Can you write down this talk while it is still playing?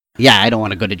Yeah, I don't want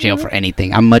to go to jail for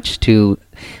anything. I'm much too,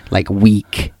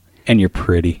 weak. And you're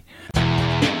pretty.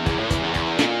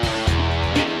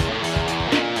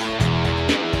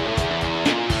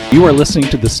 You are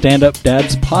listening to the Stand Up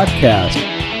Dads podcast.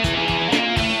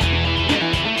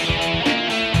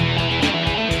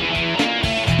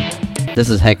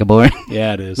 This is hecka boring.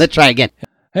 Yeah, it is. Let's try again.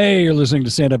 Hey, you're listening to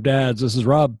Stand Up Dads. This is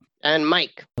Rob. And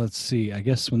Mike. Let's see. I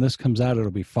guess when this comes out, it'll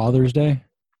be Father's Day.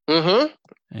 Mm-hmm.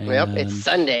 Yep, it's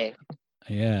Sunday.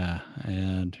 Yeah.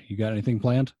 And you got anything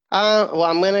planned? Well,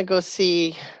 I'm going to go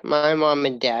see my mom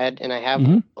and dad, and I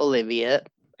have Olivia.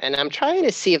 And I'm trying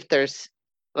to see if there's,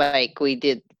 like we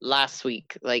did last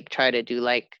week, try to do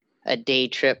a day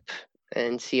trip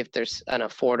and see if there's an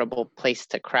affordable place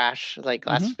to crash.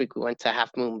 Last week we went to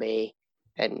Half Moon Bay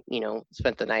and,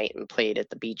 spent the night and played at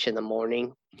the beach in the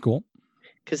morning. Cool.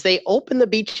 Because they opened the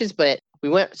beaches, but we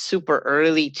went super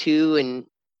early too and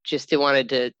just wanted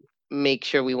to make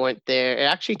sure we went there. It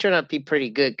actually turned out to be pretty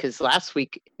good because last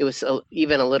week it was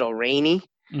even a little rainy.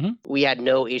 We had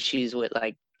no issues with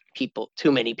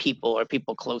too many people or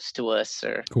people close to us.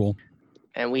 Cool.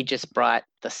 And we just brought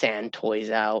the sand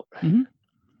toys out.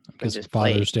 Because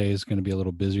Father's Day is going to be a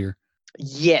little busier.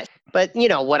 Yes. But,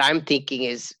 what I'm thinking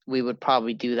is we would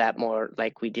probably do that more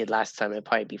like we did last time. It'd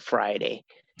probably be Friday.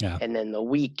 Yeah. And then the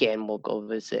weekend we'll go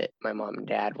visit my mom and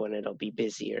dad when it'll be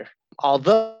busier.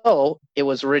 Although it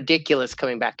was ridiculous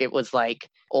coming back. It was like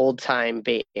old time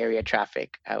Bay Area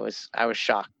traffic. I was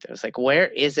shocked. I was like, where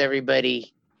is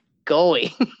everybody going?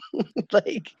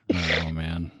 Oh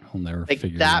man, I'll never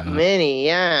figure that it out. many.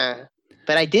 Yeah.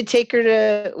 But I did take her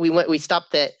to, we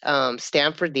stopped at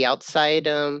Stanford, the outside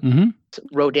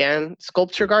Rodin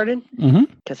Sculpture Garden.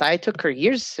 Because I took her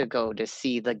years ago to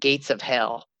see the Gates of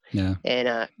Hell. Yeah. And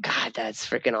God, that's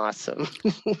freaking awesome.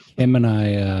 Him and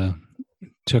I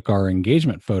took our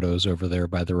engagement photos over there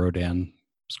by the Rodin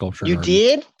Sculpture You Garden.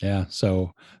 did? Yeah.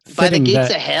 So by the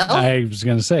Gates of Hell? I was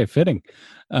going to say fitting.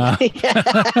 Yeah,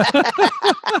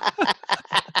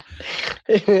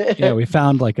 we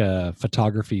found a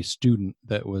photography student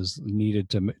that was needed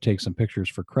to take some pictures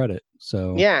for credit.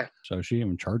 So yeah. So she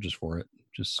even charges for it.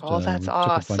 Just that's took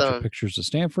awesome. a bunch of pictures of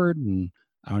Stanford, and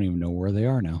I don't even know where they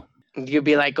are now. You'd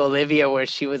be like Olivia, where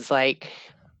she was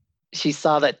she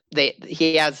saw that they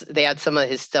had some of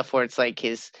his stuff where it's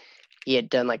he had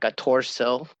done a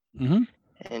torso,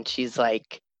 and she's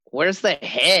like, where's the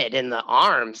head and the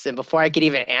arms? And before I could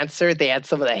even answer, they had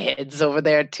some of the heads over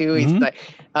there too. He's like,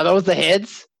 are those the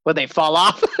heads? Will they fall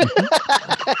off?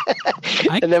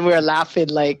 And then we were laughing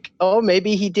oh,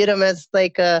 maybe he did them as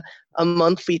a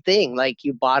monthly thing.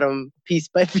 You bought them piece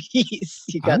by piece.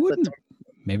 You got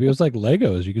maybe it was like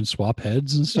Legos. You can swap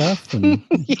heads and stuff. And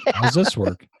how does this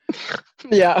work?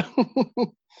 Yeah.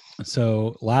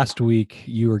 So last week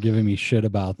you were giving me shit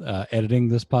about editing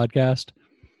this podcast.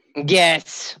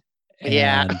 Yes.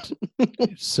 And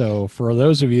so for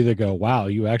those of you that go, wow,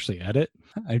 you actually edit?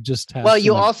 I just have. Well,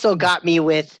 you also got me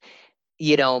with,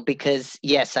 because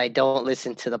yes, I don't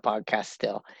listen to the podcast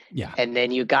still. Yeah. And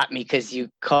then you got me because you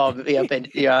called me up and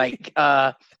you're like,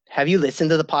 have you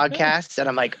listened to the podcast? And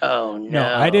I'm like, oh no.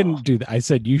 No, I didn't do that. I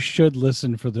said you should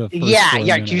listen for the first 4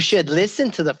 minutes. You should listen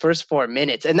to the first 4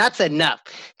 minutes. And that's enough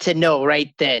to know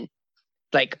right then.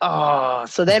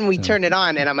 So then we turn it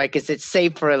on and I'm like, is it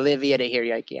safe for Olivia to hear?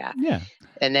 You're like, yeah. Yeah.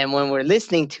 And then when we're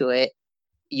listening to it,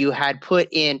 you had put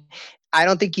in, I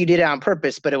don't think you did it on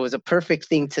purpose, but it was a perfect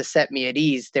thing to set me at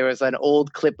ease. There was an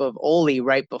old clip of Oli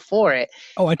right before it.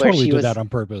 Oh, I totally did that on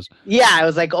purpose. Yeah, I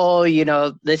was like, oh,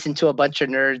 listen to a bunch of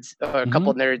nerds or a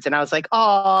couple nerds. And I was like,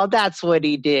 oh, that's what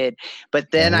he did.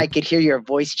 But then I could hear your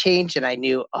voice change and I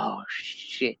knew, oh,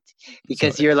 shit.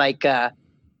 Because you're like,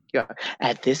 you're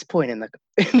at this point in the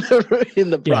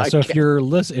broadcast. Yeah, so if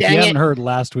you haven't heard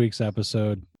last week's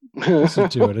episode, listen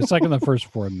to it. It's in the first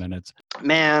 4 minutes.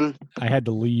 Man, I had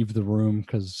to leave the room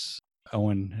because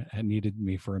Owen had needed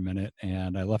me for a minute,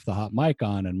 and I left the hot mic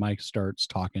on, and Mike starts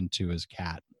talking to his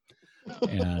cat,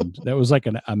 and that was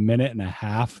a minute and a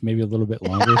half, maybe a little bit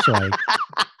longer. So I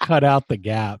cut out the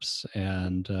gaps,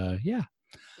 and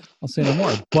I'll say no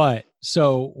more. But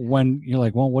so when you're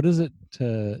like, well, what is it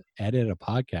to edit a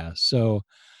podcast? So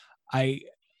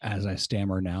as I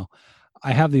stammer now,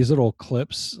 I have these little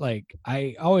clips.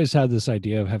 I always had this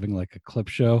idea of having a clip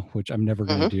show, which I'm never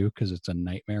going to do because it's a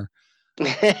nightmare.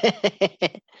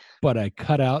 But I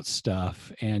cut out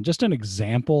stuff, and just an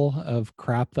example of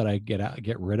crap that I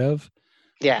get rid of.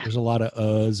 Yeah. There's a lot of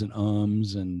uhs and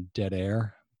ums and dead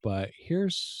air. But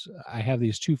I have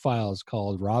these 2 files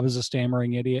called Rob is a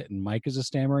Stammering Idiot and Mike is a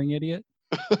Stammering Idiot.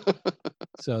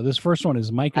 So this first one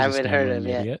is Mike is a Stammering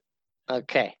Idiot.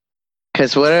 Okay.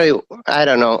 Because I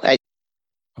don't know.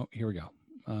 Oh, here we go.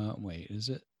 Wait, is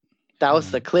it? That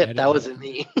was the clip. Edit. That wasn't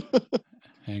me.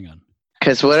 Hang on.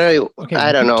 Because what are you? Okay,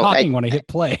 I don't know. Talking when I hit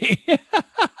play.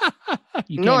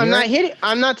 No, I'm not hitting.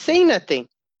 I'm not saying nothing.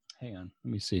 Hang on.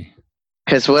 Let me see.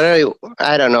 Because what are you?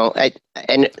 I don't know.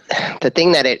 And the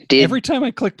thing that it did. Every time I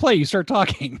click play, you start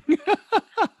talking.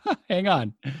 Hang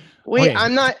on. Wait,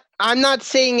 Okay. I'm not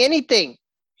saying anything.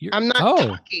 I'm not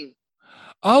talking.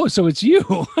 Oh, so it's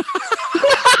you.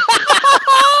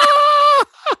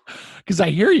 Because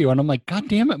I hear you and I'm like, God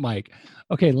damn it, Mike.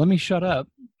 Okay, let me shut up.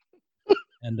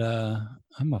 And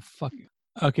I'm a fucking.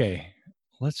 Okay,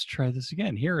 let's try this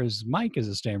again. Here is Mike as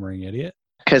a stammering idiot.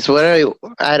 Because what are you?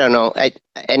 I don't know.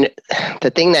 And the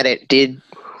thing that it did.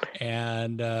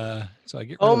 And so I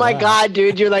get. Oh my God,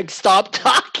 dude! You're like, stop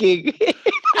talking.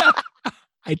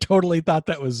 I totally thought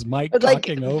that was Mike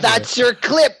talking over. That's your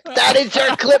clip. That is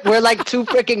your clip. We're like two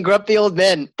freaking grumpy old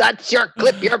men. That's your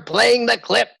clip. You're playing the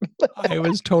clip.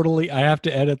 I have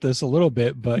to edit this a little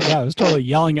bit, but yeah, I was totally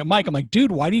yelling at Mike. I'm like,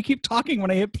 dude, why do you keep talking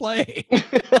when I hit play?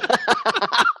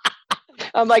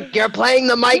 I'm like, you're playing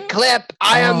the Mike clip.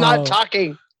 I am not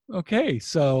talking. Okay,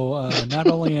 so not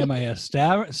only am I a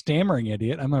stammering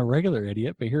idiot, I'm a regular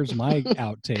idiot, but here's my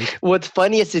outtake. What's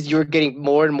funniest is you were getting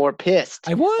more and more pissed.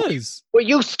 I was. Will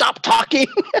you stop talking?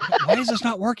 Why is this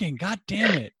not working? God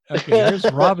damn it. Okay, here's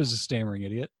Rob as a stammering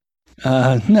idiot.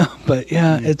 No, but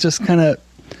yeah, it's just kind of,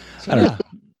 I don't know.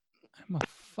 I'm a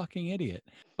fucking idiot.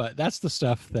 But that's the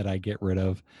stuff that I get rid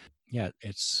of. Yeah,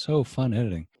 it's so fun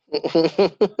editing.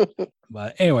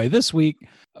 But anyway, this week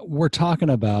we're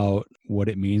talking about what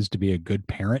it means to be a good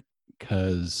parent,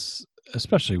 because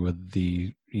especially with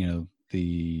the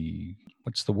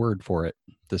what's the word for it?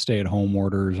 The stay-at-home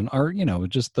orders and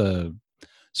just the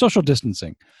social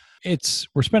distancing.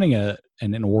 We're spending an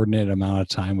inordinate amount of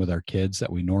time with our kids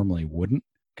that we normally wouldn't.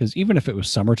 Because even if it was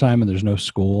summertime and there's no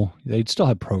school, they'd still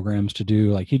have programs to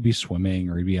do. Like he'd be swimming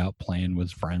or he'd be out playing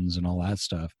with friends and all that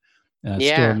stuff. And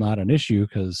it's still not an issue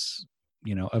because,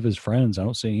 of his friends, I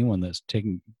don't see anyone that's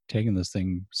taking this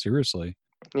thing seriously.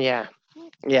 Yeah.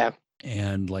 Yeah.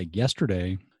 And like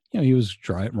yesterday, he was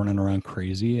running around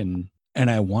crazy and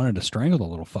I wanted to strangle the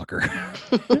little fucker.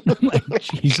 I'm like,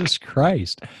 Jesus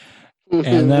Christ.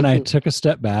 And then I took a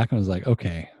step back and was like,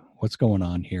 okay, what's going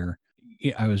on here?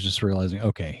 I was just realizing,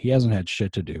 okay, he hasn't had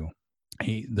shit to do.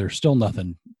 There's still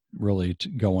nothing really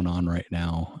going on right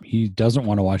now. He doesn't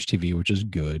want to watch TV, which is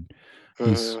good.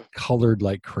 He's colored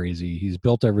like crazy. He's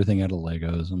built everything out of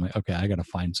Legos. I'm like, okay, I got to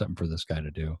find something for this guy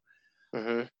to do.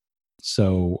 Mm-hmm.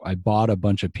 So I bought a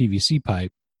bunch of PVC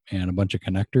pipe and a bunch of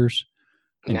connectors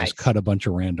and just cut a bunch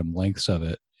of random lengths of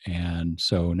it. And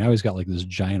so now he's got like this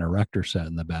giant erector set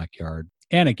in the backyard.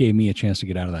 And it gave me a chance to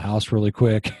get out of the house really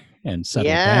quick and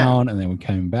settle down. And then we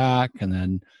came back. And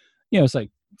then, it's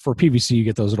like for PVC, you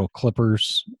get those little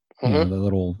clippers, the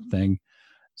little thing.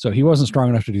 So he wasn't strong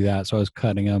enough to do that. So I was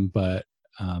cutting him, but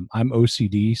I'm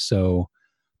OCD. So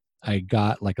I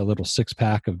got like a little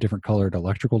 6-pack of different colored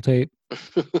electrical tape.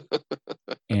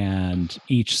 And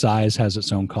each size has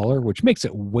its own color, which makes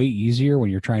it way easier when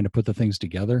you're trying to put the things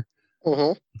together.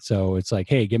 So it's like,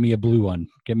 hey, give me a blue one,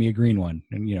 give me a green one.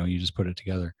 And, you just put it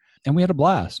together. And we had a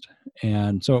blast.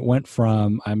 And so it went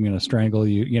from, I'm going to strangle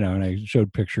you, and I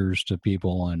showed pictures to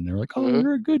people and they're like, oh,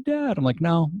 you're a good dad. I'm like,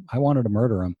 no, I wanted to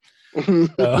murder him.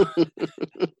 So,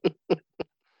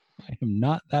 I am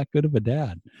not that good of a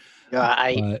dad.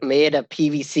 I made a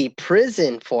PVC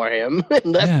prison for him.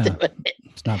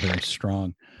 It's not very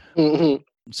strong.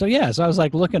 So I was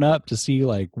like looking up to see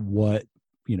like what,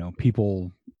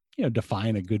 people,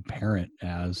 define a good parent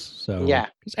as. So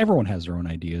because everyone has their own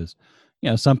ideas.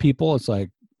 Some people it's like,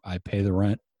 I pay the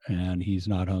rent and he's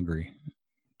not hungry.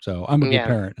 So I'm a good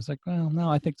parent. It's like, well, no,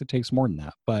 I think it takes more than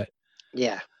that. But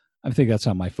I think that's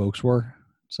how my folks were.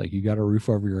 It's like, you got a roof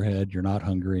over your head, you're not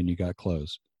hungry, and you got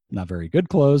clothes. Not very good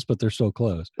clothes, but they're still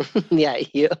clothes.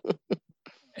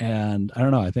 And I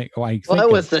don't know. I think, it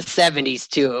was the 70s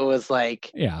too. It was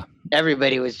like,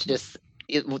 everybody was just,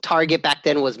 Target back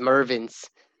then was Mervyn's.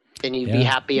 And you'd be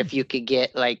happy if you could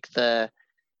get like the,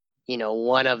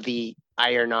 one of the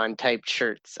iron-on type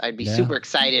shirts. I'd be super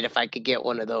excited if I could get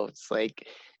one of those. Like,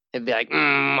 it'd be like,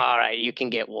 all right, you can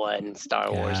get one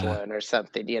Star Wars one or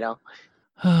something,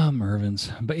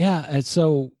 Mervyn's. But it's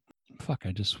so,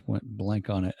 I just went blank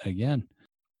on it again.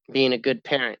 Being a good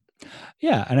parent.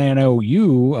 Yeah, and I know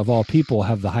you, of all people,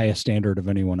 have the highest standard of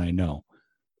anyone I know.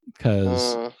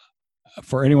 Because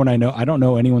for anyone I know, I don't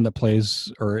know anyone that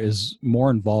plays or is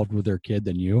more involved with their kid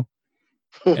than you.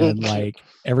 And like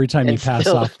every time you pass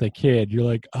off the kid, you're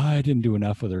like, oh, I didn't do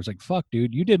enough with her. It's like, fuck,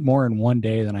 dude, you did more in one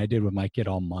day than I did with my kid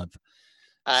all month.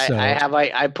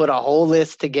 I put a whole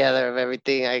list together of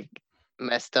everything I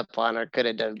messed up on or could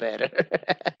have done better.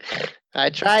 I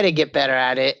try to get better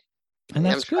at it. And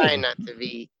that's I'm trying not to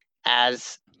be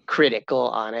as critical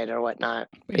on it or whatnot.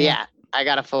 But yeah, I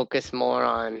got to focus more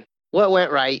on what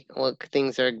went right, what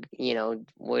things are,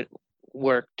 what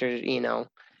worked or,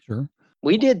 Sure.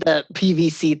 We did the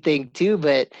PVC thing too,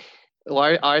 but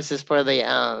ours is for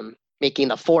the making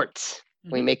the forts.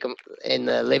 Mm-hmm. We make them in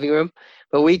the living room,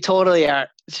 but we totally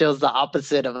shows the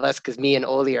opposite of us because me and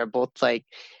Oli are both like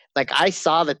I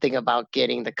saw the thing about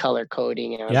getting the color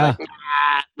coding and I was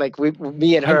like,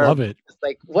 me and her, I love it.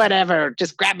 Like whatever,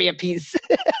 just grab me a piece.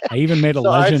 I even made a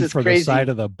legend for the side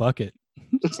of the bucket.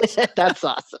 That's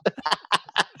awesome.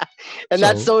 And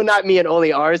that's so not me and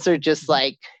Oli. Ours are just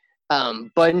like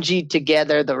bungee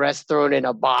together, the rest thrown in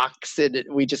a box, and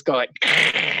we just go like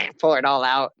pour it all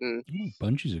out and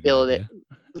bungee's a build it.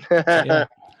 Yeah.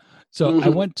 So I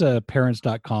went to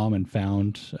parents.com and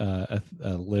found a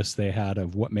list they had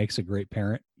of what makes a great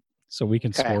parent, so we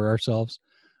can score ourselves.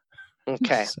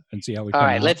 Okay. And see how we. All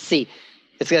right. Let's see.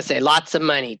 It's gonna say lots of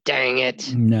money. Dang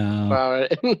it. No.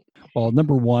 Well,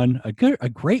 number one, a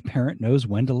great parent knows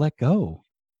when to let go.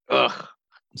 Ugh.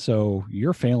 So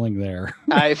you're failing there.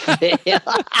 I fail.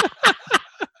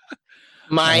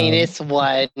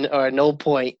 -1 or no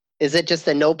point. Is it just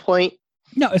a no point?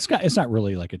 No, it's not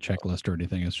really like a checklist or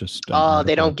anything. It's just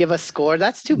they don't give a score.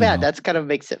 That's too bad. That's kind of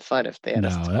makes it fun if they had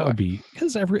a score. That would be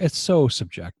because it's so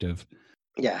subjective.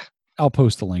 Yeah. I'll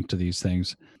post the link to these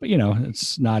things, but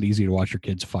it's not easy to watch your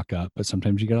kids fuck up, but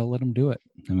sometimes you got to let them do it.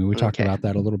 I mean, we talked about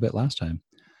that a little bit last time.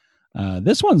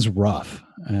 This one's rough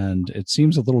and it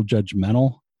seems a little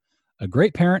judgmental. A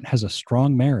great parent has a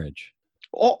strong marriage.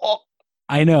 Oh.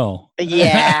 I know.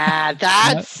 Yeah,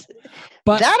 that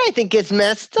I think is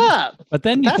messed up. But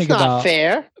then you think about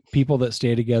fair. People that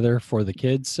stay together for the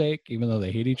kid's sake, even though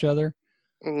they hate each other.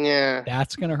 Yeah.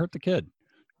 That's going to hurt the kid.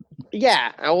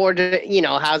 Yeah. Or,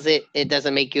 how's it? It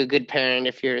doesn't make you a good parent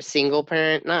if you're a single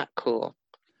parent. Not cool.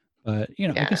 But,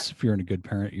 I guess if you're a good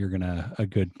parent, a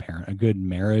good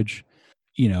marriage,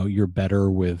 you're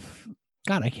better with,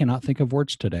 God, I cannot think of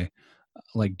words today.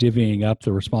 Like divvying up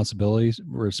the responsibilities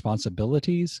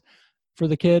for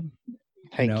the kid.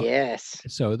 I guess.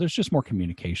 So there's just more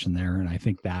communication there. And I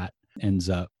think that ends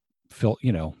up,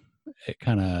 it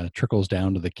kind of trickles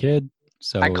down to the kid.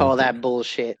 So I call that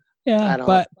bullshit. Yeah.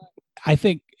 But I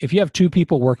think if you have two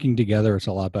people working together, it's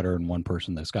a lot better than one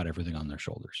person that's got everything on their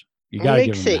shoulders. You got to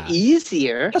give them that. Makes it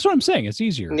easier. That's what I'm saying. It's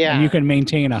easier. Yeah. And you can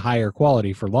maintain a higher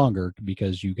quality for longer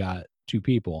because you got two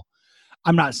people.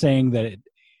 I'm not saying that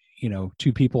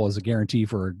two people is a guarantee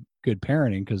for good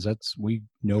parenting because we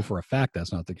know for a fact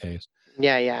that's not the case.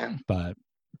 Yeah. But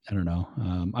I don't know.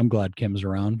 I'm glad Kim's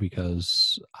around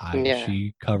because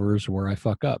she covers where I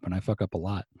fuck up, and I fuck up a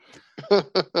lot.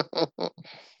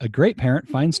 A great parent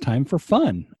finds time for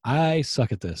fun. I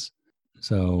suck at this.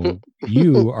 So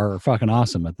you are fucking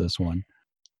awesome at this one.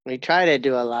 We try to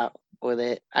do a lot with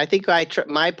it. I think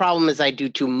my problem is I do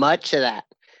too much of that.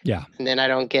 Yeah. And then I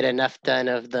don't get enough done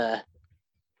of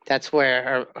that's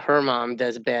where her mom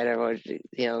does better, or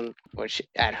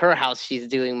at her house she's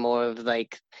doing more of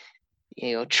like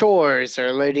chores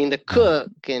or learning to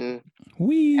cook, and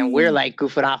we're like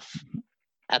goofing off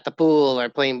at the pool or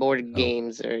playing board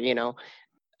games or and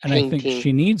painting. I think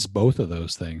she needs both of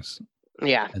those things.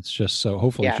 Yeah, it's just so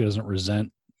hopefully she doesn't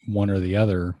resent one or the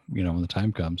other when the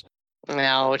time comes.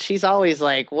 No, she's always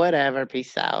like, whatever,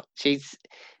 peace out. She's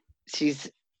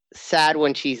sad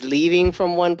when she's leaving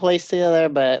from one place to the other,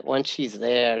 but once she's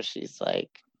there, she's like,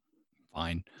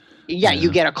 fine. Yeah, you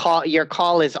get a call. Your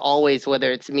call is always,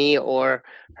 whether it's me or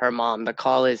her mom, the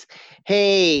call is,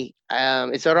 hey,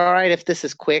 is it all right if this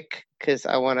is quick? Because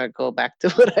I want to go back to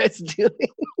what I was doing.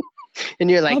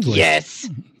 And you're like, lovely. Yes.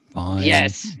 Fine.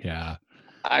 Yes. Yeah.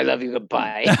 I love you.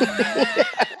 Goodbye.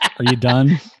 Are you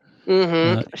done?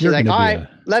 Mm-hmm. She's like, all right,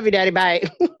 love you, Daddy. Bye.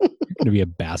 Going to be a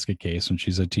basket case when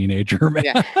she's a teenager, man.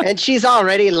 Yeah, and she's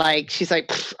already like,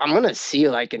 I'm gonna see you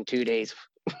like in 2 days.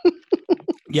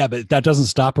 Yeah, but that doesn't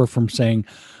stop her from saying,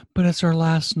 but it's our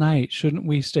last night, shouldn't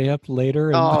we stay up later?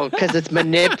 Because it's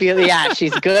manipulative. Yeah,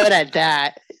 she's good at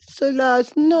that. It's the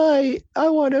last night, I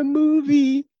want a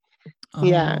movie.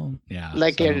 Yeah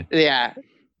like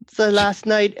it's the last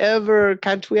night ever,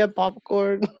 can't we have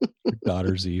popcorn? Your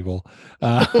daughter's evil.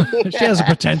 She has a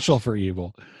potential for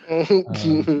evil.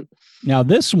 Now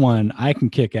this one I can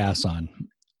kick ass on.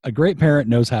 A great parent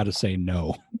knows how to say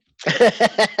no.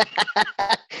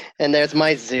 And there's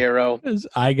my 0.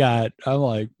 I'm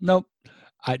like, nope.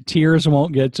 Tears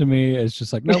won't get to me. It's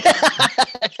just like, nope.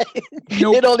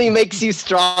 Nope. It only makes you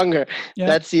stronger. Yeah.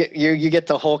 That's you get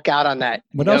to Hulk out on that.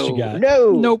 What else you got?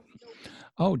 No. Nope.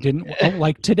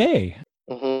 Like today,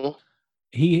 Mm-hmm.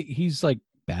 he's like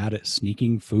bad at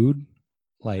sneaking food.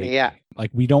 Yeah.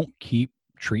 Like we don't keep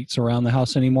treats around the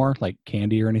house anymore, like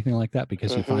candy or anything like that,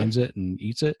 because he Mhm. finds it and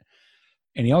eats it.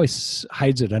 And he always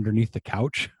hides it underneath the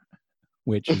couch,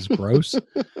 which is gross.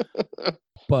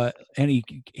 And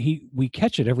we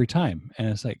catch it every time. And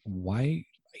it's like, why?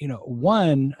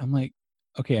 One, I'm like,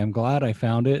 okay, I'm glad I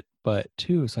found it. But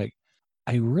two, it's like,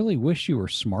 I really wish you were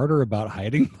smarter about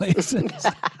hiding places,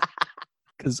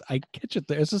 because I catch it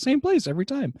there. It's the same place every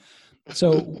time.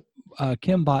 So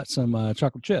Kim bought some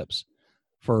chocolate chips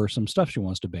for some stuff she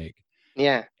wants to bake.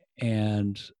 Yeah.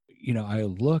 And,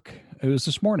 it was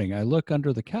this morning, I look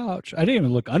under the couch. I didn't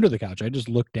even look under the couch. I just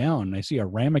looked down and I see a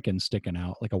ramekin sticking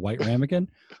out, like a white ramekin.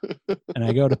 And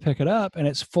I go to pick it up and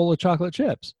it's full of chocolate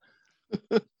chips.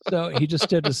 So he just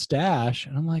did a stash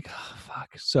and I'm like, oh, fuck.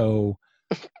 So,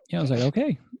 I was like,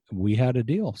 okay, we had a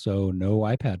deal. So no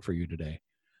iPad for you today.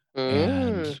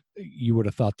 And you would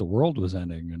have thought the world was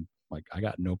ending. And like, I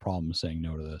got no problem saying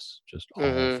no to this just all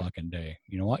fucking day.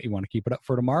 You know what? You want to keep it up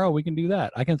for tomorrow? We can do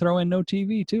that. I can throw in no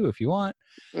TV too if you want.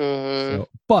 So,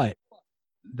 but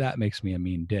that makes me a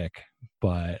mean dick.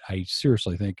 But I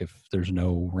seriously think if there's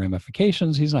no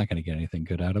ramifications, he's not going to get anything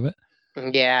good out of it.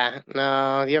 Yeah,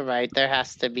 no, you're right. There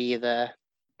has to be the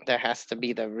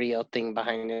real thing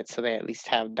behind it, so they at least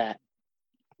have that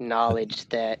knowledge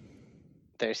that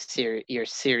you're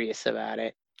serious about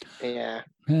it. Yeah.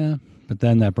 Yeah. But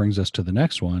then that brings us to the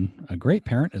next one. A great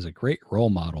parent is a great role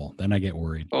model. Then I get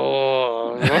worried.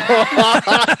 Oh,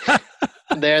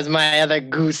 there's my other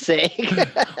goose egg.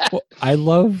 Well, I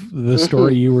love the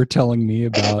story you were telling me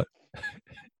about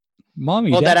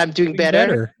Mommy. That I'm doing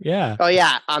better. Yeah. Oh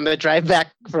yeah. On the drive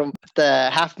back from the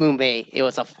Half Moon Bay, it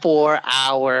was a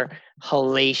 4-hour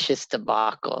hellacious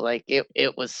debacle. Like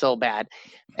it was so bad.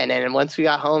 And then once we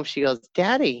got home, she goes,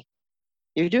 "Daddy,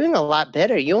 you're doing a lot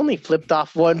better. You only flipped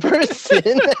off one person."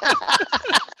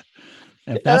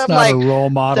 If that's not like, a role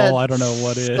model, I don't know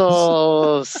what is.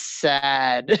 So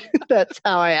sad. That's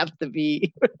how I have to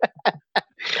be.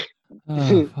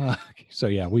 Oh, fuck. So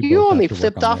yeah, you only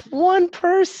flipped off one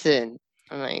person.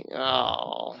 I'm like,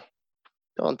 oh,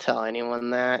 don't tell anyone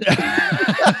that.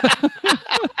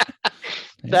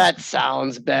 That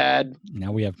sounds bad.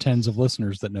 Now we have tens of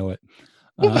listeners that know it.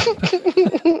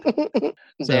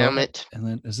 Damn it. And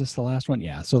then is this the last one?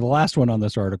 Yeah. So the last one on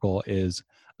this article is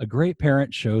a great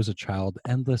parent shows a child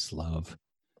endless love.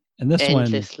 And this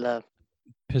endless love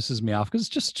pisses me off because it's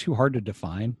just too hard to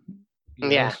define.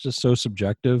 Yeah. It's just so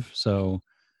subjective. So,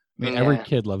 I mean, every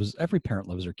parent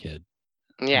loves their kid.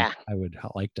 Yeah. I would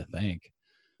like to think.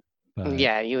 But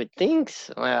yeah, you would think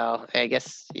so. Well, I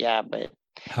guess, yeah, but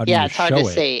how do you it's hard to show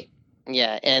say.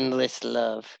 Yeah, endless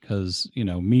love. Because,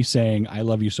 me saying, I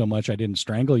love you so much I didn't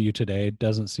strangle you today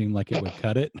doesn't seem like it would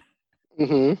cut it.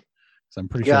 Mm-hmm. So I'm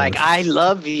pretty You're sure. Like, I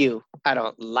love you. I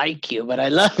don't like you, but I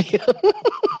love you.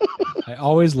 I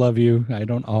always love you. I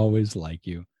don't always like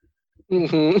you.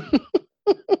 Mm-hmm.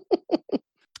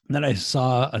 And then I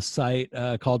saw a site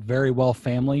called Very Well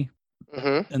Family.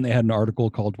 Mm-hmm. And they had an article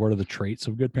called What Are the Traits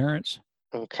of Good Parents?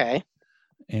 Okay.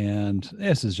 And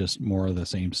this is just more of the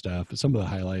same stuff. Some of the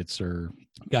highlights are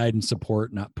guide and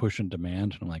support, not push and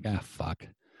demand. And I'm like, fuck.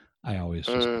 I always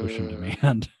just push and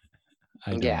demand.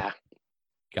 I don't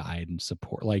guide and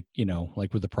support. Like,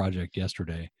 like with the project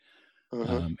yesterday.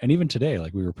 Mm-hmm. And even today,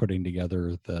 like we were putting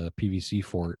together the PVC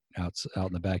fort out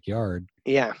in the backyard.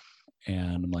 Yeah.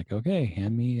 And I'm like, okay,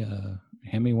 hand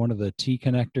me one of the T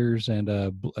connectors and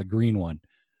a green one.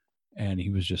 And he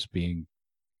was just being,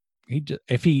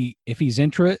 if he's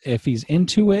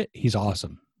into it, he's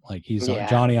awesome. Like he's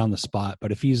Johnny on the spot.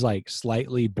 But if he's like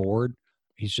slightly bored,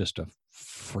 he's just a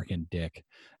freaking dick.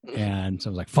 And so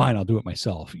I was like, fine, I'll do it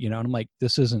myself. And I'm like,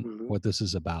 this isn't what this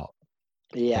is about.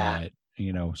 Yeah. But,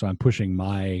 so I'm pushing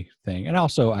my thing. And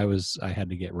also I had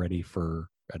to get ready for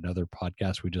another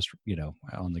podcast. We just,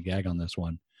 on the gag on this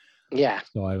one. Yeah.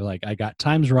 So I was like, I got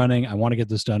times running. I want to get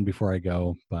this done before I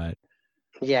go, but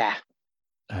yeah,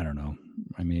 I don't know.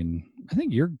 I mean, I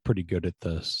think you're pretty good at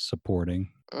the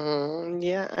supporting.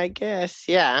 Yeah, I guess.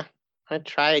 Yeah, I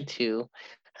try to.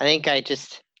 I think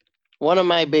one of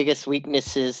my biggest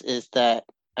weaknesses is that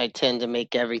I tend to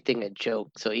make everything a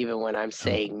joke. So even when I'm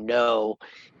saying no,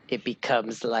 it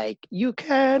becomes like, you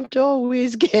can't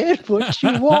always get what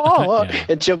you want. Yeah.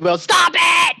 And she'll go, stop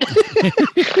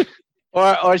it!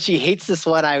 or she hates this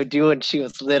one I would do when she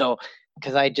was little,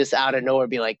 because I just out of nowhere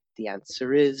be like, the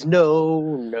answer is no,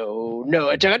 no, no.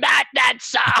 It's not that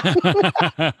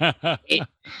song.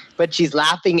 But she's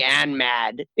laughing and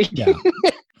mad. Yeah,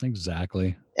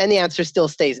 exactly. And the answer still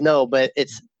stays no, but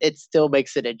it still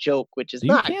makes it a joke, which is You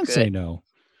not can't good. say no.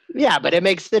 Yeah, but it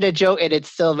makes it a joke, and it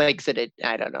still makes it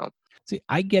I don't know. See,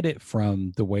 I get it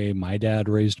from the way my dad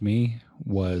raised me,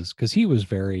 was because he was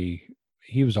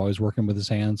always working with his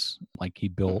hands. Like he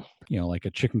built, like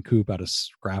a chicken coop out of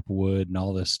scrap wood and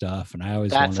all this stuff. And I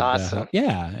always That's wanted to awesome. help.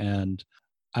 Yeah. And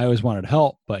I always wanted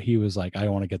help, but he was like, I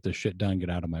want to get this shit done, get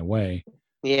out of my way.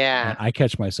 Yeah. And I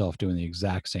catch myself doing the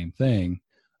exact same thing.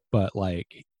 But like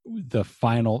the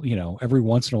final, every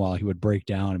once in a while he would break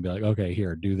down and be like, okay,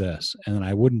 here, do this. And then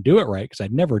I wouldn't do it right because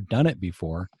I'd never done it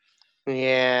before.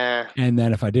 Yeah. And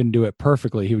then if I didn't do it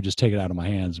perfectly, he would just take it out of my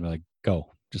hands and be like,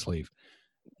 go, just leave.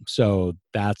 So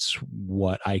that's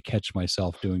what I catch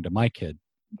myself doing to my kid.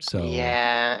 So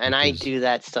yeah, and I do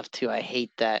that stuff too. I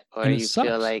hate that. Or you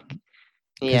feel like,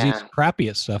 because he's crappy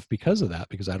at stuff because of that,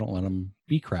 because I don't let him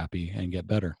be crappy and get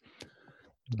better.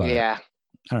 But yeah,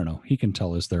 I don't know. He can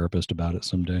tell his therapist about it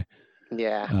someday.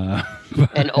 Yeah.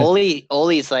 And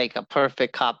Oli's like a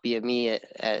perfect copy of me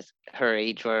at her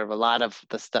age, where a lot of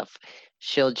the stuff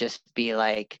she'll just be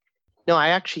like, no,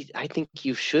 I think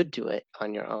you should do it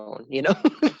on your own,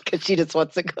 because she just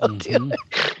wants to go do it.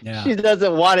 Yeah. She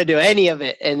doesn't want to do any of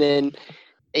it. And then,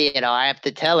 I have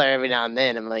to tell her every now and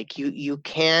then, I'm like, you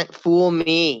can't fool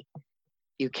me.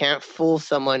 You can't fool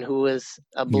someone who is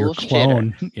a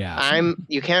bullshitter. Yeah.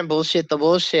 You can't bullshit the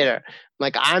bullshitter.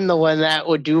 Like, I'm the one that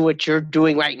would do what you're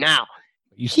doing right now.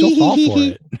 You still fall for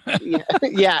it.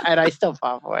 Yeah, and I still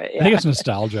fall for it. Yeah. I think it's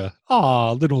nostalgia.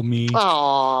 Aw, little me.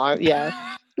 Aw,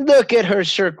 yeah. Look at her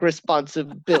shirk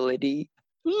responsibility.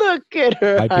 Look at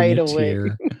her hide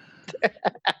away.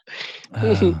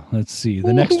 Let's see.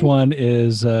 The next one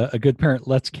is a good parent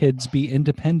lets kids be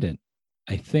independent.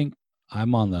 I think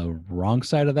I'm on the wrong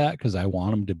side of that because I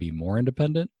want them to be more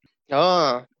independent.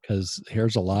 Oh. Because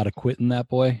here's a lot of quitting that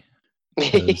boy.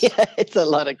 Yeah, it's a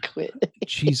lot of quit.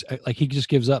 She's like, he just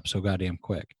gives up so goddamn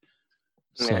quick.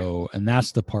 So, and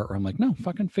that's the part where I'm like, no,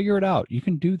 fucking figure it out. You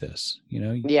can do this,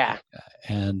 Yeah.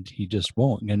 And he just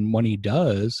won't. And when he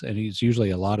does, and he's usually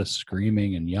a lot of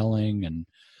screaming and yelling and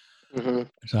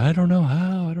so I don't know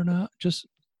how, I don't know. Just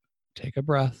take a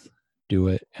breath, do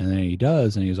it. And then he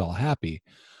does, and he's all happy.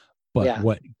 But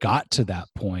what got to that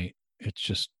point, it's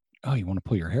just, oh, you want to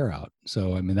pull your hair out.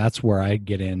 So, I mean, that's where I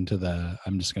get into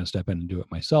I'm just going to step in and do it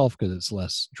myself because it's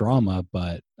less drama.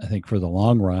 But I think for the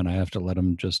long run, I have to let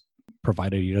him just,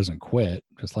 provided he doesn't quit,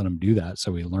 just let him do that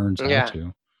so he learns how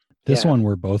to. This one,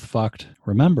 we're both fucked.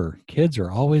 Remember, kids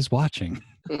are always watching.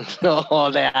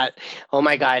 Oh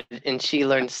my God. And she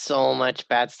learns so much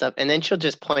bad stuff. And then she'll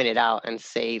just point it out and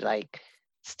say like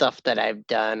stuff that I've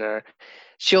done, or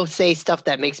she'll say stuff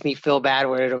that makes me feel bad,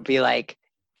 where it'll be like,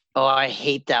 oh, I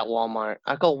hate that Walmart.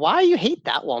 I go, why do you hate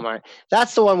that Walmart?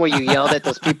 That's the one where you yelled at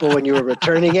those people when you were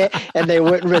returning it and they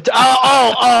wouldn't return.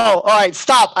 Oh, all right,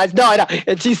 stop. I know.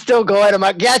 And she's still going. I'm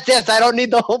like, yes, I don't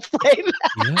need the whole flame.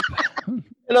 Yep.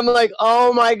 And I'm like,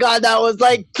 oh my God, that was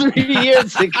like 3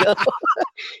 years ago.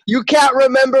 You can't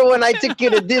remember when I took you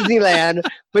to Disneyland,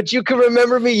 but you can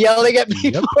remember me yelling at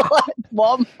people at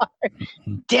Walmart.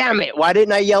 Damn it. Why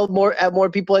didn't I yell at more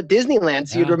people at Disneyland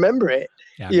so you'd remember it?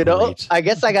 Yeah, great. I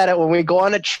guess I got it. When we go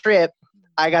on a trip,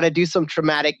 I got to do some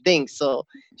traumatic things. So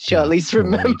she'll at least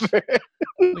remember.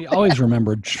 We always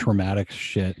remember traumatic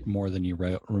shit more than you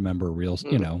remember real,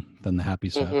 than the happy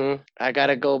stuff. I got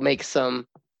to go make some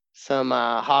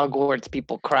Hogwarts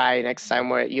people cry next time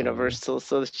we're at Universal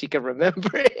so that she can remember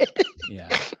it. Yeah.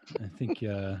 I think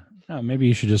maybe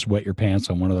you should just wet your pants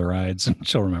on one of the rides and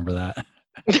she'll remember that.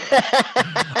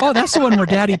 Oh, that's the one where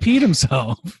Daddy peed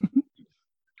himself.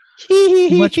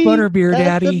 Much butterbeer,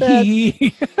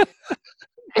 Daddy.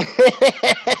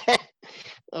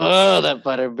 Oh, that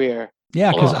butterbeer.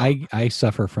 Yeah, because I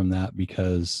suffer from that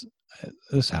because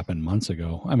this happened months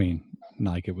ago. I mean,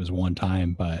 not like it was one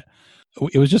time, but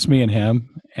it was just me and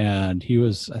him. And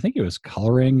I think he was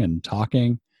coloring and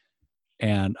talking.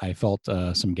 And I felt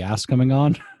some gas coming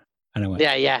on. And I went,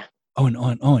 yeah.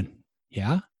 Owen,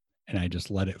 yeah? And I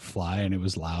just let it fly and it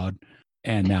was loud.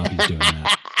 And now he's doing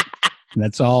that. And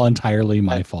that's all entirely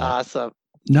my fault. Awesome.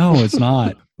 No, it's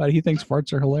not. But he thinks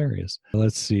farts are hilarious.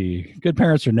 Let's see. Good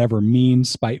parents are never mean,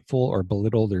 spiteful, or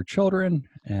belittle their children.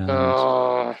 And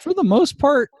for the most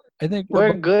part, I think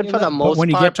we're good for the most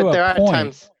part, but there are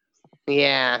times.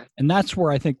 Yeah. And that's where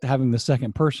I think having the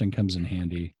second person comes in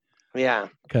handy. Yeah.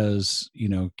 Because,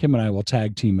 Kim and I will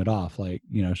tag team it off. Like,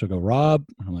 she'll go, Rob.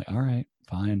 And I'm like, all right,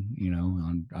 fine.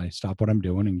 I stop what I'm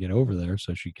doing and get over there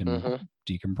so she can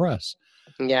decompress.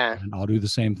 Yeah. And I'll do the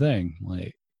same thing.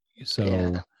 Like,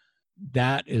 so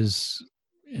that is,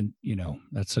 and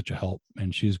that's such a help,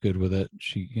 and she's good with it.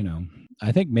 She,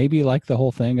 I think maybe like the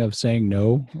whole thing of saying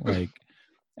no, like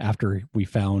after we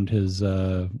found his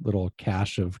little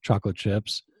cache of chocolate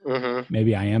chips,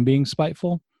 maybe I am being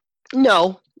spiteful.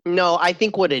 No, I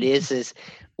think what it is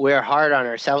we're hard on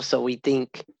ourselves, so we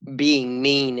think being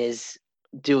mean is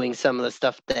doing some of the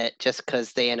stuff that just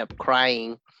because they end up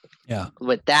crying. Yeah.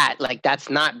 With that, like, that's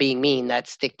not being mean.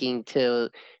 That's sticking to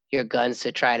your guns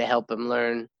to try to help him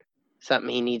learn something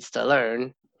he needs to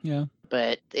learn. Yeah.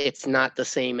 But it's not the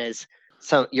same as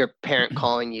your parent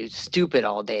calling you stupid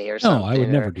all day or something. No, I would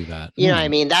never do that. You know what I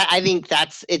mean? That, I think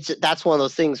that's one of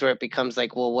those things where it becomes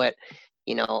like, well, what,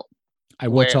 I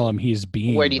will tell him he's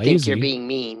being where do you lazy. think you're being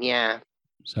mean? Yeah.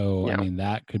 So, I mean,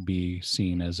 that could be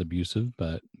seen as abusive,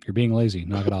 but you're being lazy.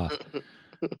 Knock it off.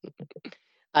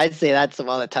 I'd say that's some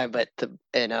all the time, but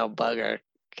bugger,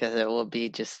 because it will be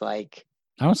just like.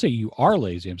 I don't say you are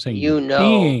lazy. I'm saying you're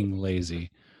being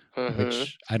lazy,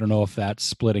 which I don't know if that's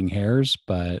splitting hairs,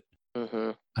 but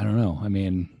I don't know. I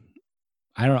mean,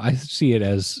 I see it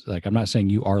as like, I'm not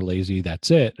saying you are lazy. That's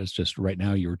it. It's just right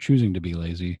now you're choosing to be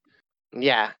lazy.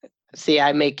 Yeah. See,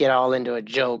 I make it all into a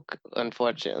joke,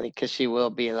 unfortunately, because she will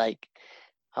be like,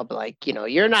 I'll be like, you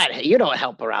don't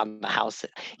help around the house.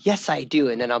 Yes, I do.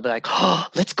 And then I'll be like, oh,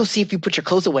 let's go see if you put your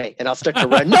clothes away. And I'll start to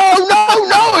run. No,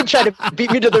 and try to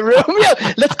beat me to the room.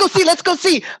 Yeah, let's go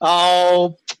see.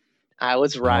 Oh, I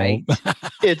was right.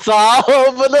 It's all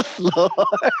over the floor.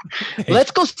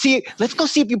 Let's go see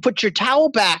if you put your towel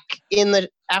back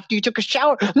after you took a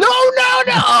shower. No.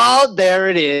 Oh, there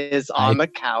it is on the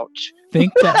couch.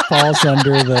 Think that falls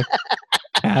under the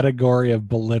category of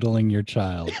belittling your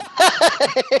child.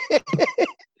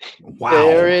 Wow.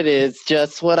 There it is.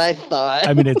 Just what I thought.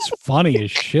 I mean, it's funny as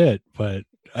shit, but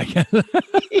I guess.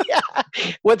 Yeah.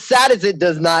 What's sad is it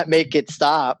does not make it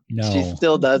stop. No. She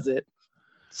still does it.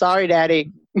 Sorry,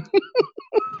 Daddy.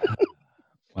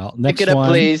 Well, next pick it up, one,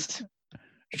 please.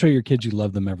 Show your kids you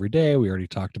love them every day. We already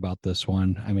talked about this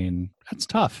one. I mean, that's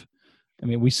tough. I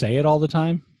mean, we say it all the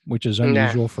time, which is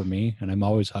unusual for me, and I'm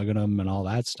always hugging them and all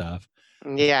that stuff.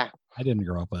 Yeah. I didn't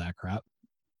grow up with that crap.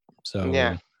 So,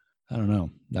 I don't know.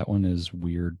 That one is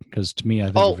weird because to me,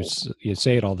 I think if you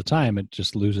say it all the time, it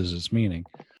just loses its meaning.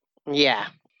 Yeah.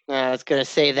 I was going to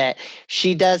say that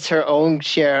she does her own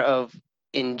share of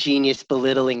ingenious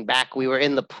belittling back. We were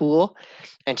in the pool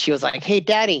and she was like, hey,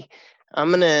 Daddy, I'm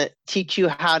going to teach you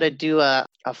how to do a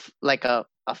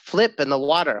flip in the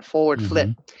water, a forward flip.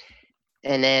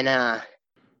 And then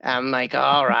I'm like,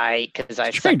 all right, because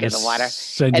I suck in the water.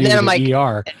 And then I'm like,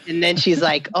 ER. And then she's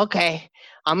like, okay,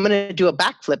 I'm going to do a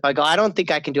backflip. I go, I don't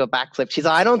think I can do a backflip. She's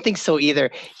like, I don't think so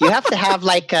either. You have to have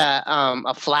like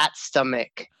a flat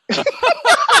stomach.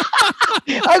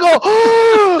 I go,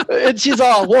 oh! And she's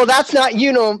all, well, that's not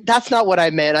what I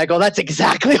meant. I go, that's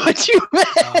exactly what you meant.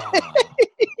 Oh,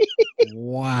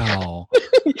 wow.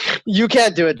 You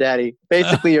can't do it, Daddy.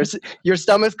 Basically, your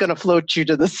stomach's going to float you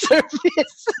to the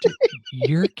surface.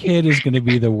 Your kid is going to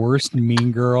be the worst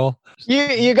mean girl.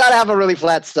 You got to have a really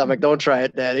flat stomach. Don't try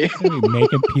it, Daddy.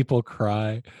 Making people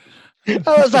cry. I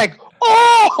was like,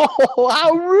 oh,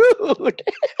 how rude.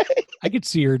 I could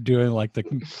see her doing like the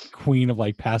queen of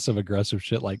like passive aggressive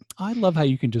shit. Like, I love how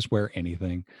you can just wear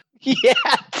anything. Yeah,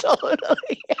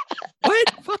 totally.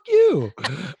 What? Fuck you.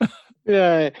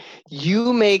 Yeah,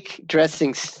 you make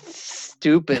dressing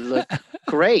stupid look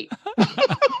great.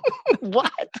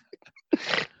 What?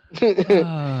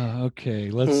 Okay,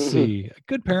 let's see. A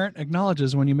good parent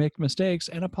acknowledges when you make mistakes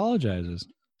and apologizes.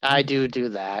 I do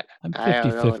that. I'm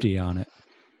 50-50 on it.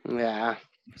 Yeah.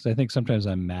 Because I think sometimes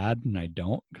I'm mad and I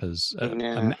don't. Because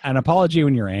an apology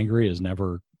when you're angry is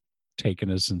never taken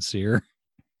as sincere.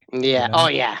 Yeah. Oh,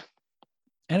 yeah.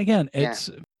 And again, it's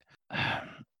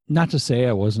not to say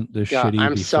I wasn't this shitty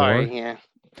I'm before. sorry. Yeah.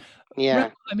 Yeah.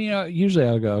 I mean, usually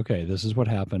I'll go, okay, this is what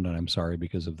happened, and I'm sorry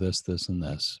because of this, this, and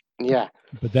this. Yeah.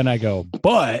 But then I go,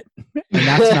 and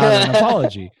that's not an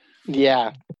apology.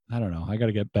 Yeah. I don't know. I got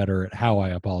to get better at how I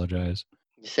apologize.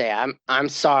 You say, I'm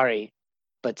sorry,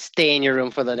 but stay in your room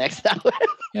for the next hour.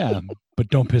 Yeah, but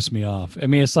don't piss me off. I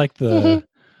mean, it's like the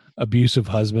abusive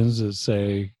husbands that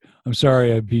say, I'm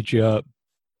sorry I beat you up,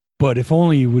 but if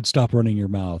only you would stop running your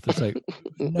mouth. It's like,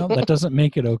 no, that doesn't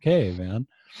make it okay, man.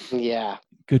 Yeah.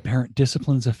 Good parent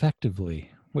disciplines effectively,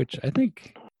 which I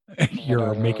think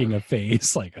you're making a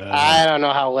face like, I don't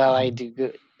know how well I do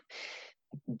good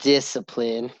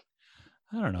discipline.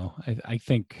 I don't know. I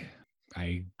think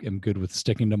I am good with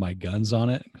sticking to my guns on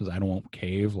it because I don't want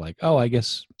cave. Like,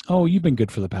 you've been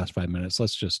good for the past 5 minutes.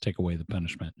 Let's just take away the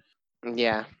punishment.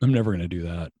 Yeah. I'm never going to do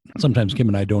that. Sometimes Kim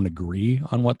and I don't agree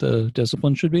on what the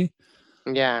discipline should be.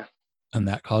 Yeah. And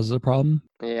that causes a problem.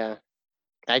 Yeah.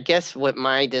 I guess what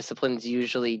my discipline's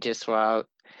usually just I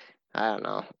don't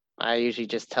know. I usually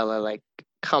just tell her, like,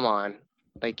 come on.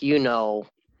 Like, you know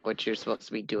what you're supposed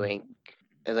to be doing.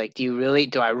 And, like, do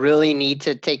I really need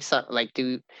to take some, like,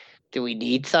 do we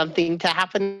need something to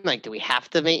happen? Like, do we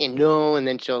have to make it? No. And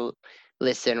then she'll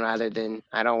listen rather than,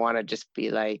 I don't want to just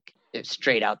be like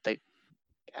straight out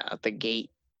the gate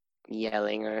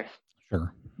yelling or.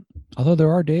 Sure. Although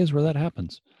there are days where that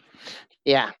happens.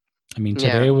 Yeah. I mean,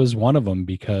 today was one of them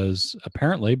because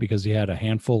he had a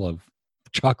handful of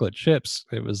chocolate chips.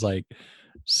 It was like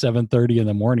 7:30 in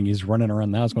the morning. He's running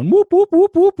around the house going whoop whoop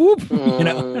whoop whoop whoop.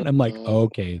 And I'm like,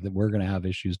 okay, we're gonna have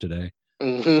issues today.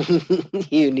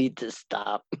 You need to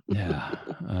stop. Yeah.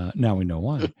 Now we know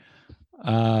why.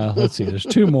 Let's see. There's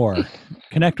 2 more.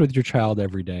 Connect with your child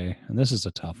every day, and this is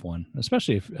a tough one,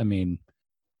 especially if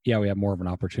we have more of an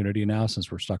opportunity now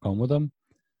since we're stuck home with them.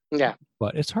 Yeah.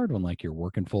 But it's hard when like you're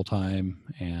working full time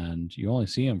and you only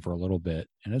see them for a little bit,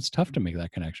 and it's tough to make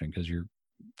that connection because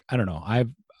I don't know.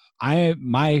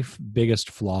 My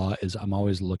biggest flaw is I'm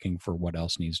always looking for what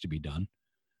else needs to be done.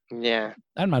 Yeah.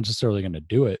 I'm not necessarily going to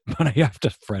do it, but I have to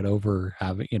fret over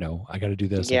having, I got to do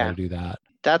this, I got to do that.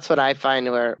 That's what I find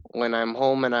where when I'm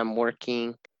home and I'm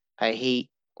working, I hate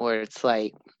where it's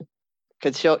like,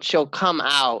 because she'll come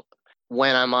out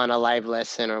when I'm on a live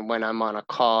lesson or when I'm on a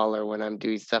call or when I'm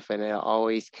doing stuff, and it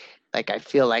always, like, I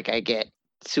feel like I get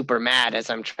super mad as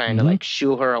I'm trying to like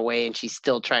shoo her away and she's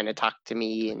still trying to talk to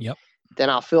me, and then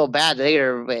I'll feel bad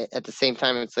later, but at the same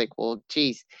time it's like, well,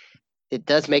 geez, it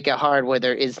does make it hard where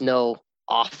there is no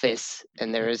office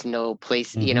and there is no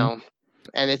place, and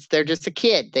they're just a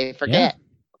kid, they forget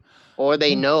or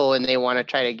they know and they want to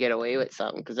try to get away with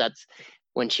something because that's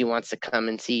when she wants to come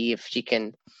and see if she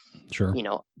can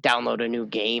download a new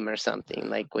game or something,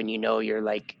 like when you're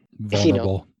like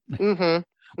vulnerable.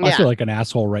 I feel like an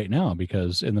asshole right now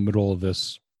because in the middle of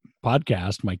this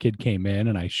podcast, my kid came in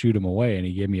and I shooed him away and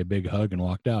he gave me a big hug and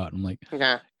walked out. I'm like,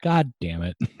 God damn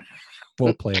it.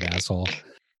 Well played, asshole.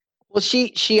 Well,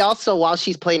 she also, while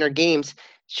she's playing her games,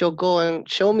 she'll go and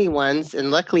show me ones, and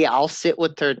luckily I'll sit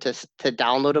with her to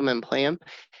download them and play them.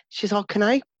 She's all, can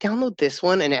I download this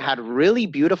one? And it had really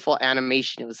beautiful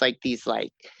animation. It was like these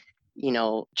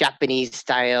Japanese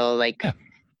style,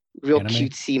 real anime?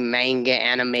 cutesy manga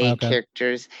anime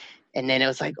characters. And then it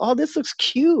was like, oh, this looks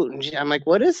cute. And I'm like,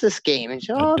 what is this game? And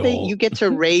she, you get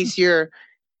to raise your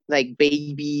like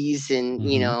babies and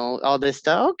all this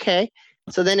stuff. Okay.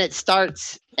 So then it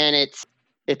starts and it's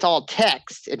all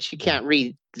text and she can't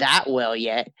read that well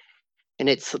yet. And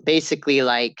it's basically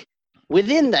like,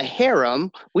 within the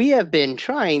harem, we have been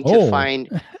trying to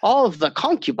find all of the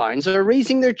concubines that are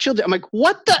raising their children. I'm like,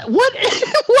 what what is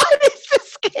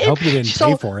this game? I hope you didn't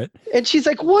pay for it. And she's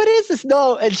like, what is this?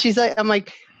 No. And she's like, I'm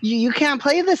like, you can't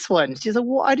play this one. She's like,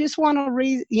 well, I just want to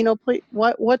raise, play.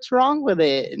 What's wrong with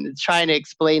it? And trying to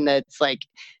explain that it's like,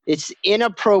 it's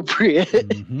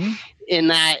inappropriate in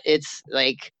that it's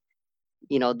like,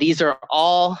 these are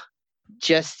all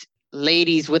just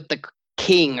ladies with the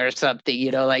king or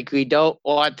something, like we don't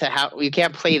want to have, we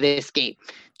can't play this game,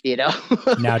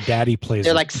 Now daddy plays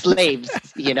they're like slaves,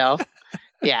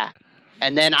 yeah.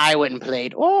 And then I went and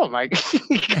played, oh my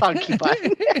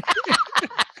concubine.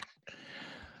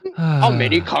 How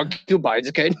many concubines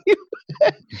can you?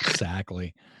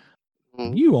 Exactly.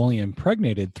 You only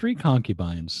impregnated 3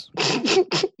 concubines.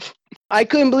 I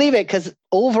couldn't believe it because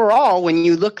overall, when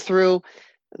you look through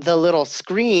the little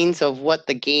screens of what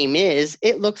the game is,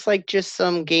 it looks like just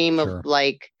some game of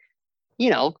like,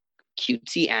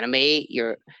 cutesy anime.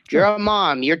 You're a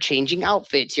mom, you're changing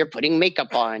outfits, you're putting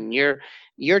makeup on,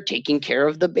 you're taking care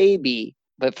of the baby.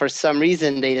 But for some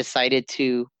reason they decided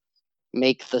to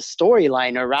make the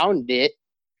storyline around it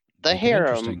the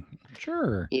harem.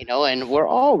 Sure. And we're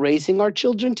all raising our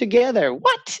children together.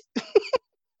 What?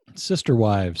 Sister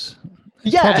Wives.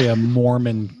 It's yeah. Probably a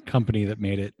Mormon company that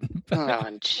made it.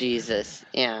 Oh, Jesus.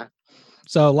 Yeah.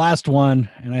 So last one,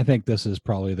 and I think this is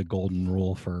probably the golden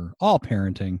rule for all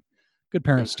parenting. Good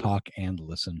parents talk and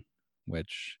listen,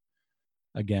 which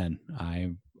again,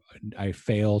 I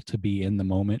fail to be in the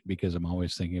moment because I'm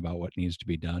always thinking about what needs to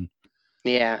be done.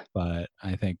 Yeah. But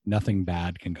I think nothing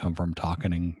bad can come from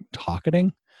talking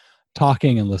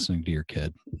and listening to your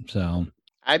kid. So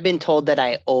I've been told that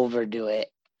I overdo it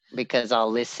because I'll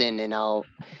listen and I'll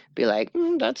be like,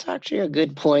 that's actually a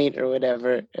good point or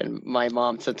whatever. And my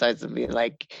mom sometimes will be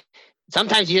like,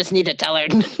 sometimes you just need to tell her.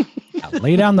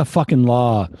 Lay down the fucking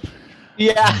law.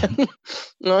 Yeah.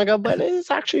 And I go, but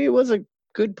it was a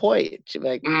good point. She'd be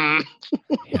like,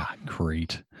 Yeah,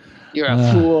 great. you're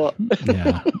a fool.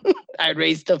 Yeah. I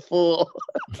raised a fool.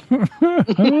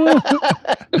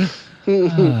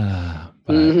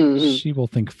 But she will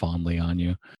think fondly on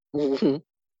you.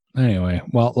 Anyway,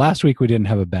 well, last week we didn't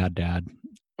have a bad dad.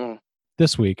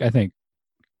 This week, I think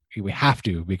we have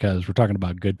to, because we're talking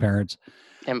about good parents.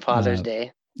 And Father's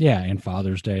Day. Yeah, and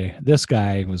Father's Day. This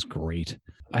guy was great.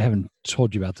 I haven't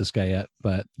told you about this guy yet,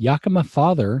 but Yakima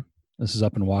father, this is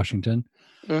up in Washington,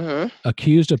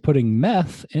 accused of putting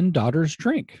meth in daughter's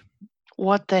drink.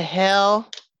 What the hell?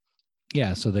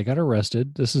 Yeah, so they got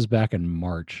arrested. This is back in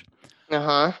March.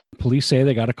 Uh-huh. Police say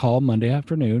they got a call Monday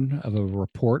afternoon of a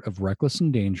report of reckless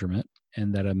endangerment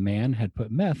and that a man had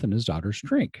put meth in his daughter's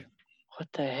drink. What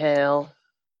the hell?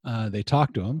 They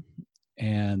talked to him,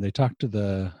 and they talked to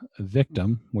the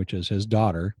victim, which is his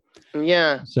daughter.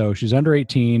 Yeah. So she's under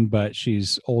 18, but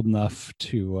she's old enough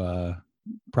to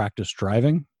practice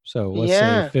driving. So let's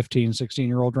say 15,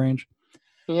 16-year-old range.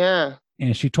 Yeah.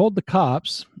 And she told the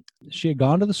cops she had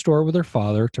gone to the store with her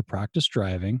father to practice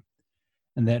driving,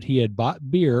 and that he had bought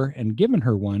beer and given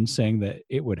her one, saying that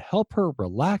it would help her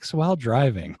relax while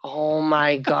driving. Oh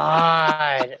my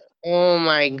God. Oh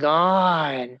my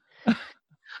God.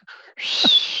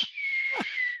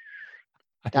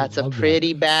 That's a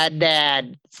pretty bad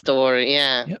dad story.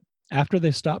 Yeah. Yep. After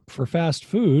they stopped for fast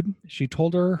food, she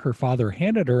told her father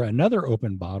handed her another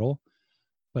open bottle,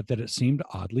 but that it seemed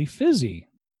oddly fizzy.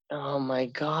 Oh my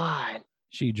God.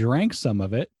 She drank some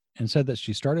of it and said that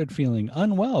she started feeling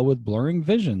unwell with blurring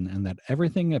vision and that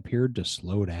everything appeared to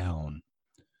slow down.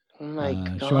 Oh my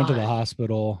God. She went to the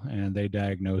hospital and they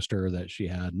diagnosed her that she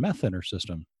had meth in her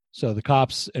system. So the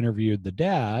cops interviewed the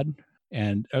dad,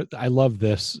 and I love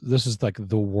this. This is like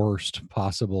the worst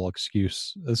possible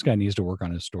excuse. This guy needs to work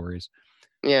on his stories.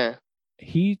 Yeah.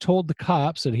 He told the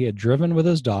cops that he had driven with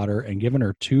his daughter and given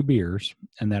her 2 beers,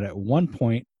 and that at one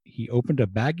point he opened a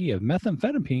baggie of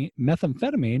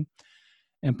methamphetamine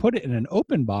and put it in an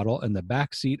open bottle in the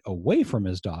back seat away from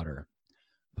his daughter.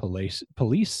 Police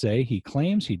say he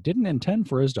claims he didn't intend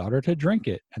for his daughter to drink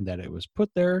it and that it was put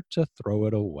there to throw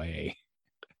it away.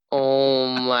 Oh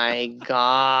my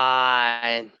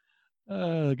God.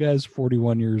 The guy's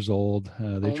 41 years old.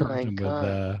 They charged him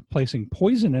with placing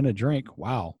poison in a drink.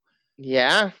 Wow.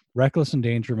 Yeah. Reckless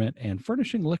endangerment and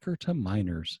furnishing liquor to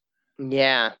minors.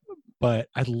 Yeah. But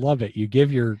I love it. You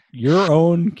give your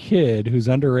own kid who's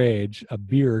underage a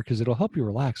beer because it'll help you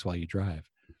relax while you drive.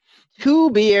 2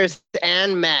 beers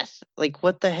and meth. Like,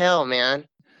 what the hell, man?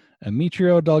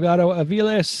 Ametrio Delgado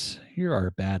Aviles, you're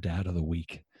our bad dad of the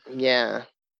week. Yeah.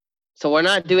 So we're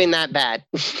not doing that bad.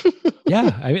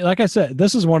 Yeah. I mean, like I said,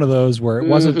 this is one of those where it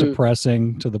wasn't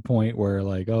depressing to the point where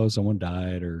like, oh, someone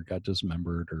died or got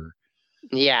dismembered or.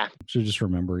 Yeah. So just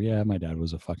remember, yeah, my dad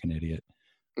was a fucking idiot.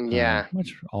 Yeah.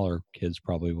 Which all our kids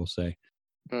probably will say.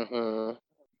 Mm-hmm.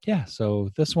 Yeah. So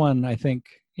this one, I think,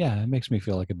 yeah, it makes me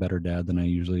feel like a better dad than I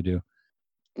usually do.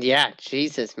 Yeah.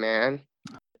 Jesus, man.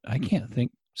 I can't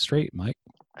think straight, Mike.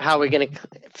 How are we going to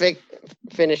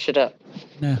finish it up?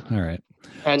 Yeah. All right.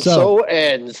 And so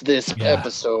ends this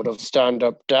episode of Stand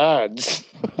Up Dads.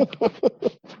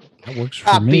 That works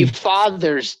for me. Happy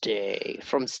Father's Day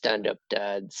from Stand Up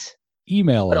Dads.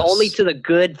 Email us. But only to the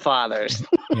good fathers.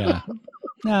 Yeah.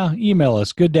 Now, email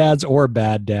us, good dads or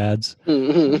bad dads,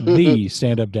 the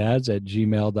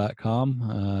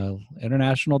standupdads@gmail.com.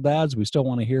 International dads, we still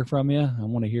want to hear from you. I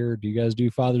want to hear, do you guys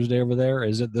do Father's Day over there?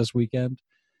 Is it this weekend?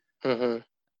 Mm-hmm.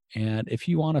 And if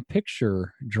you want a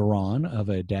picture drawn of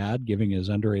a dad giving his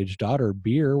underage daughter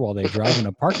beer while they drive in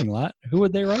a parking lot, who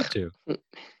would they write to?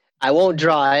 I won't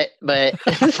draw it, but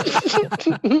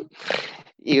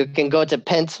you can go to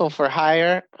Pencil for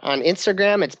Hire on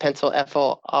Instagram. It's Pencil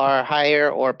FOR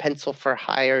Hire or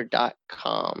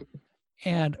pencilforhire.com.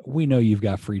 And we know you've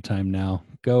got free time now.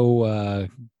 Go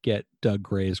get Doug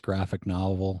Gray's graphic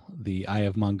novel, The Eye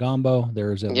of Mongambo.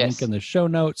 There's a link in the show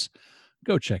notes.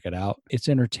 Go check it out. It's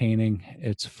entertaining.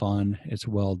 It's fun. It's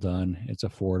well done. It's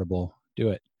affordable.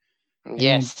 Do it.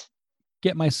 Yes. And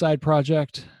get my side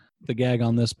project, The Gag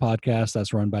on This Podcast.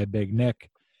 That's run by Big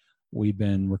Nick. We've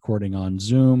been recording on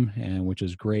Zoom, and which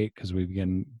is great because we've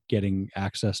been getting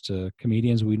access to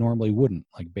comedians we normally wouldn't,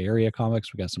 like Bay Area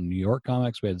comics. We got some New York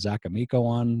comics. We had Zach Amico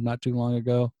on not too long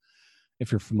ago.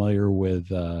 If you're familiar with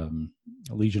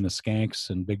Legion of Skanks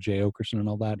and Big J. Okerson and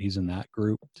all that, he's in that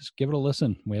group. Just give it a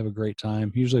listen. We have a great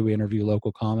time. Usually we interview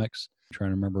local comics. I'm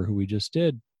trying to remember who we just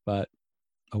did, but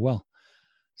oh well.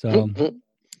 So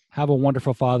have a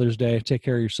wonderful Father's Day. Take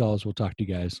care of yourselves. We'll talk to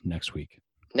you guys next week.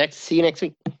 See you next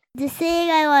week. The thing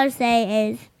I want to say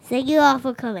is thank you all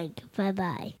for coming.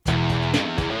 Bye-bye.